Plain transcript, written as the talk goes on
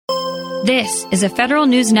This is a Federal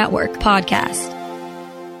News Network podcast.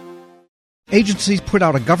 Agencies put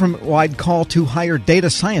out a government-wide call to hire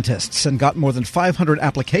data scientists and got more than 500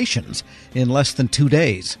 applications in less than 2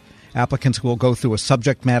 days. Applicants will go through a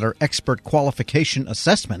subject matter expert qualification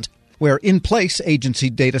assessment, where in-place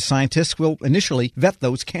agency data scientists will initially vet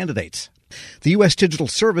those candidates. The U.S. Digital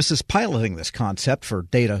Service is piloting this concept for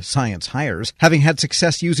data science hires, having had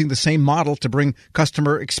success using the same model to bring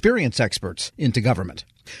customer experience experts into government.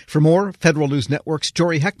 For more, Federal News Network's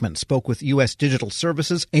Jory Heckman spoke with U.S. Digital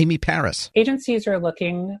Service's Amy Paris. Agencies are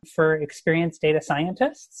looking for experienced data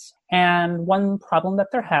scientists. And one problem that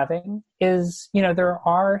they're having is, there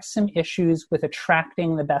are some issues with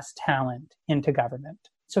attracting the best talent into government.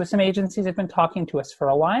 So some agencies have been talking to us for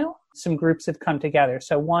a while. Some groups have come together.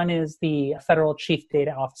 So one is the Federal Chief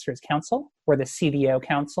Data Officers Council, or the CDO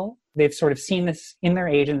Council. They've sort of seen this in their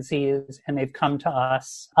agencies, and they've come to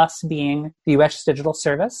us being the U.S. Digital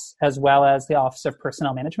Service, as well as the Office of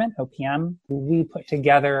Personnel Management, OPM. We put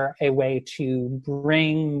together a way to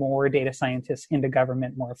bring more data scientists into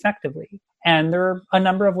government more effectively. And there are a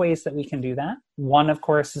number of ways that we can do that. One, of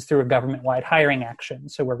course, is through a government-wide hiring action.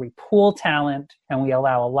 So where we pool talent and we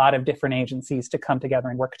allow a lot of different agencies to come together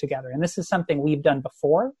and work together. And this is something we've done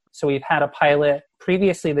before. So we've had a pilot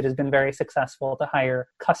previously that has been very successful to hire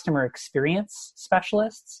customer experience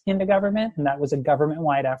specialists into government. And that was a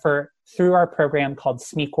government-wide effort through our program called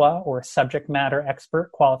SMEQA, or Subject Matter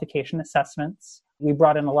Expert Qualification Assessments. We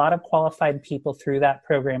brought in a lot of qualified people through that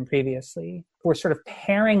program previously. We're sort of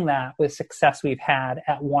pairing that with success we've had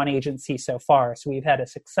at one agency so far. So we've had a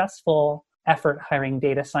successful effort hiring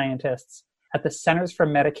data scientists at the Centers for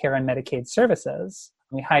Medicare and Medicaid Services.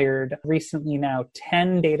 We hired recently now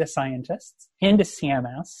 10 data scientists into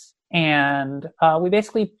CMS. And we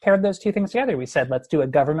basically paired those two things together. We said, let's do a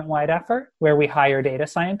government-wide effort where we hire data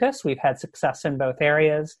scientists. We've had success in both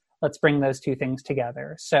areas. Let's bring those two things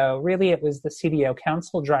together. So really, it was the CDO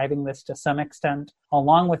Council driving this to some extent,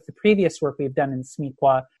 along with the previous work we've done in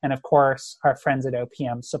SMEQA, and of course, our friends at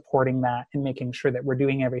OPM supporting that and making sure that we're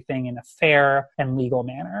doing everything in a fair and legal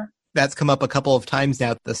manner. That's come up a couple of times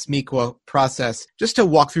now, the SMEQA process. Just to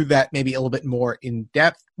walk through that maybe a little bit more in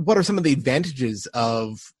depth, what are some of the advantages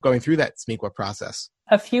of going through that SMEQA process?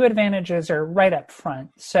 A few advantages are right up front.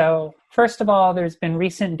 So first of all, there's been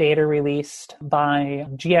recent data released by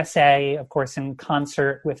GSA, of course, in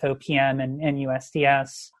concert with OPM and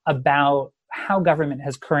USDS, about how government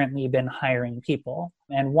has currently been hiring people.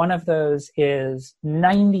 And one of those is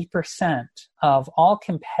 90% of all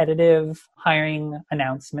competitive hiring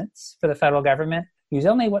announcements for the federal government use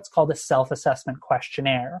only what's called a self-assessment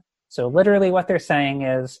questionnaire. So literally what they're saying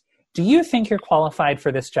is, do you think you're qualified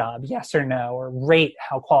for this job? Yes or no? Or rate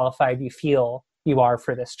how qualified you feel you are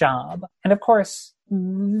for this job. And of course,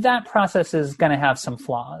 that process is going to have some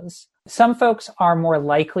flaws. Some folks are more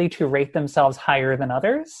likely to rate themselves higher than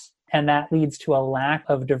others. And that leads to a lack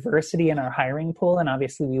of diversity in our hiring pool. And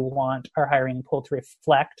obviously, we want our hiring pool to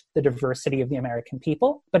reflect the diversity of the American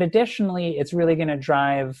people. But additionally, it's really going to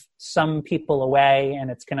drive some people away, and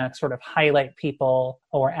it's going to sort of highlight people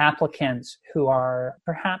or applicants who are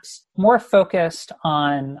perhaps more focused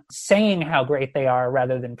on saying how great they are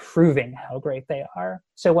rather than proving how great they are.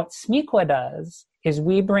 So what SMEQA does is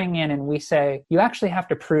we bring in and we say, you actually have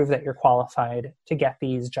to prove that you're qualified to get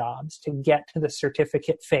these jobs, to get to the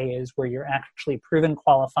certificate phase where you're actually proven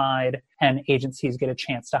qualified and agencies get a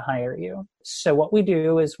chance to hire you. So what we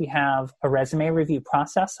do is we have a resume review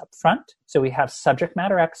process up front. So we have subject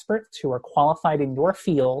matter experts who are qualified in your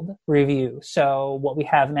field review. So what we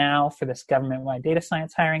have now for this government-wide data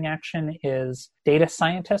science hiring action is data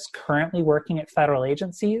scientists currently working at federal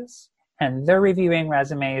agencies. And they're reviewing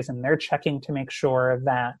resumes and they're checking to make sure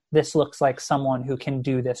that this looks like someone who can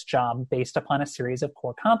do this job based upon a series of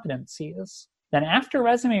core competencies. Then after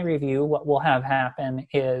resume review, what we'll have happen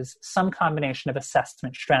is some combination of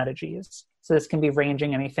assessment strategies. So this can be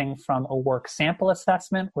ranging anything from a work sample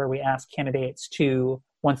assessment, where we ask candidates to,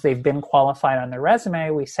 once they've been qualified on their resume,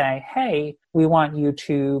 we say, hey, we want you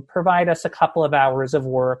to provide us a couple of hours of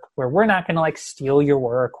work where we're not going to steal your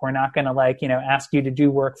work. We're not going to ask you to do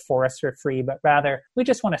work for us for free, but rather we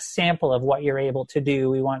just want a sample of what you're able to do.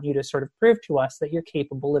 We want you to sort of prove to us that you're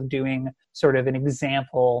capable of doing sort of an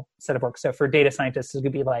example set of work. So for data scientists, it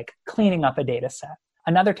could be like cleaning up a data set.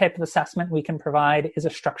 Another type of assessment we can provide is a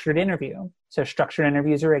structured interview. So structured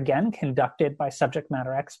interviews are, again, conducted by subject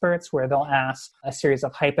matter experts, where they'll ask a series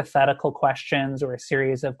of hypothetical questions or a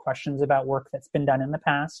series of questions about work that's been done in the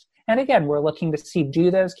past. And again, we're looking to see, do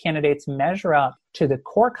those candidates measure up to the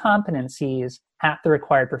core competencies at the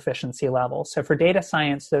required proficiency level? So for data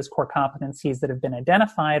science, those core competencies that have been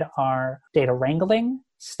identified are data wrangling,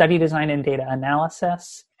 study design and data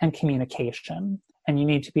analysis, and communication. And you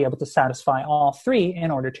need to be able to satisfy all three in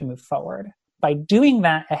order to move forward. By doing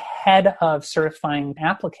that ahead of certifying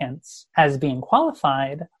applicants as being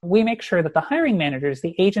qualified, we make sure that the hiring managers,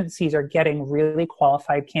 the agencies, are getting really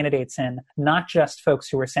qualified candidates in, not just folks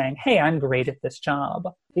who are saying, hey, I'm great at this job.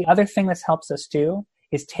 The other thing this helps us do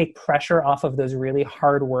is take pressure off of those really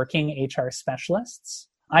hardworking HR specialists.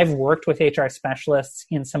 I've worked with HR specialists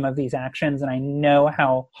in some of these actions, and I know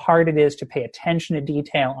how hard it is to pay attention to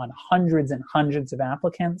detail on hundreds and hundreds of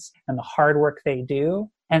applicants and the hard work they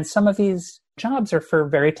do. And some of these jobs are for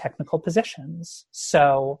very technical positions.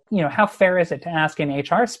 So, how fair is it to ask an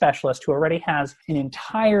HR specialist who already has an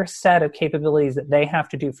entire set of capabilities that they have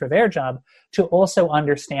to do for their job to also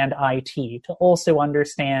understand IT, to also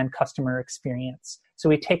understand customer experience? So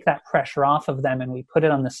we take that pressure off of them and we put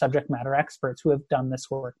it on the subject matter experts who have done this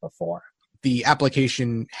work before. The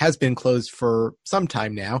application has been closed for some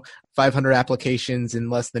time now. 500 applications in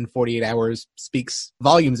less than 48 hours speaks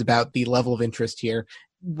volumes about the level of interest here.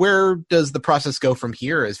 Where does the process go from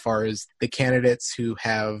here as far as the candidates who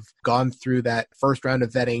have gone through that first round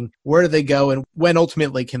of vetting? Where do they go, and when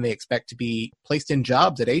ultimately can they expect to be placed in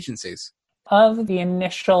jobs at agencies? Of the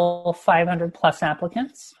initial 500 plus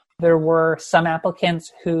applicants, there were some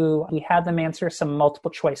applicants who we had them answer some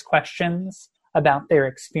multiple choice questions about their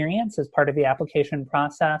experience as part of the application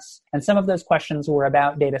process. And some of those questions were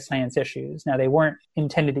about data science issues. Now, they weren't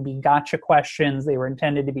intended to be gotcha questions. They were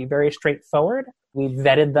intended to be very straightforward. We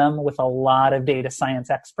vetted them with a lot of data science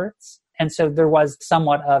experts. And so there was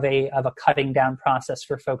somewhat of a cutting down process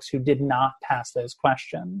for folks who did not pass those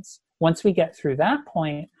questions. Once we get through that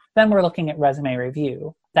point, then we're looking at resume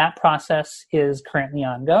review. That process is currently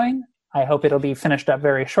ongoing. I hope it'll be finished up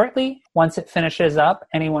very shortly. Once it finishes up,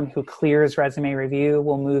 anyone who clears resume review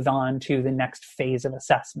will move on to the next phase of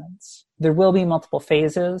assessments. There will be multiple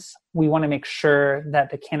phases. We want to make sure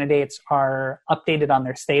that the candidates are updated on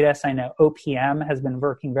their status. I know OPM has been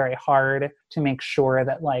working very hard to make sure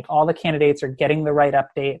that all the candidates are getting the right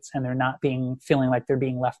updates and they're not feeling like they're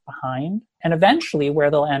being left behind. And eventually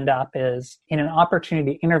where they'll end up is in an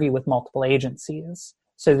opportunity to interview with multiple agencies.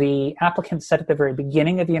 So the applicants said at the very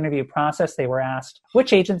beginning of the interview process, they were asked,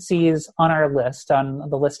 which agencies on our list, on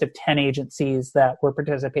the list of 10 agencies that were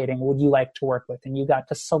participating, would you like to work with? And you got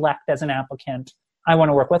to select as an applicant, I want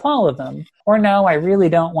to work with all of them. Or no, I really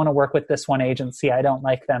don't want to work with this one agency. I don't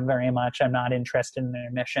like them very much. I'm not interested in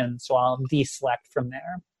their mission, so I'll deselect from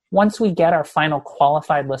there. Once we get our final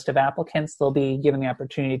qualified list of applicants, they'll be given the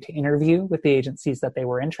opportunity to interview with the agencies that they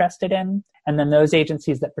were interested in. And then those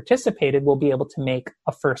agencies that participated will be able to make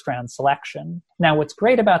a first round selection. Now, what's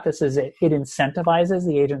great about this is it incentivizes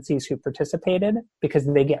the agencies who participated because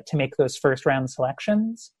they get to make those first round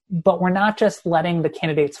selections. But we're not just letting the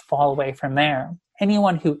candidates fall away from there.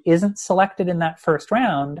 Anyone who isn't selected in that first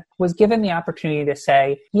round was given the opportunity to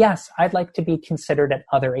say, yes, I'd like to be considered at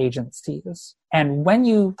other agencies. And when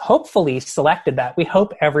you hopefully selected that, we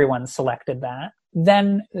hope everyone selected that,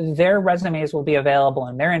 then their resumes will be available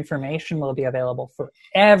and their information will be available for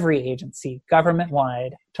every agency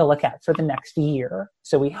government-wide to look at for the next year.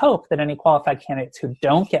 So we hope that any qualified candidates who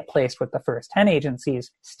don't get placed with the first 10 agencies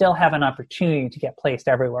still have an opportunity to get placed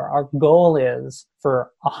everywhere. Our goal is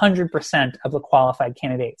for 100% of the qualified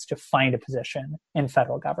candidates to find a position in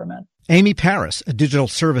federal government. Amy Paris, a digital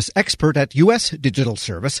service expert at U.S. Digital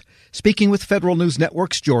Service, speaking with Federal News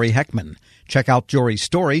Network's Jory Heckman. Check out Jory's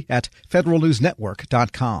story at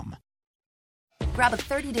federalnewsnetwork.com. Grab a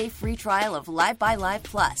 30-day free trial of Live by Live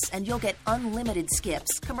Plus, and you'll get unlimited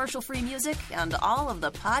skips, commercial-free music, and all of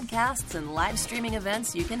the podcasts and live streaming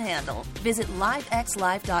events you can handle. Visit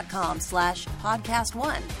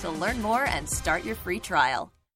livexlive.com/podcast1 to learn more and start your free trial.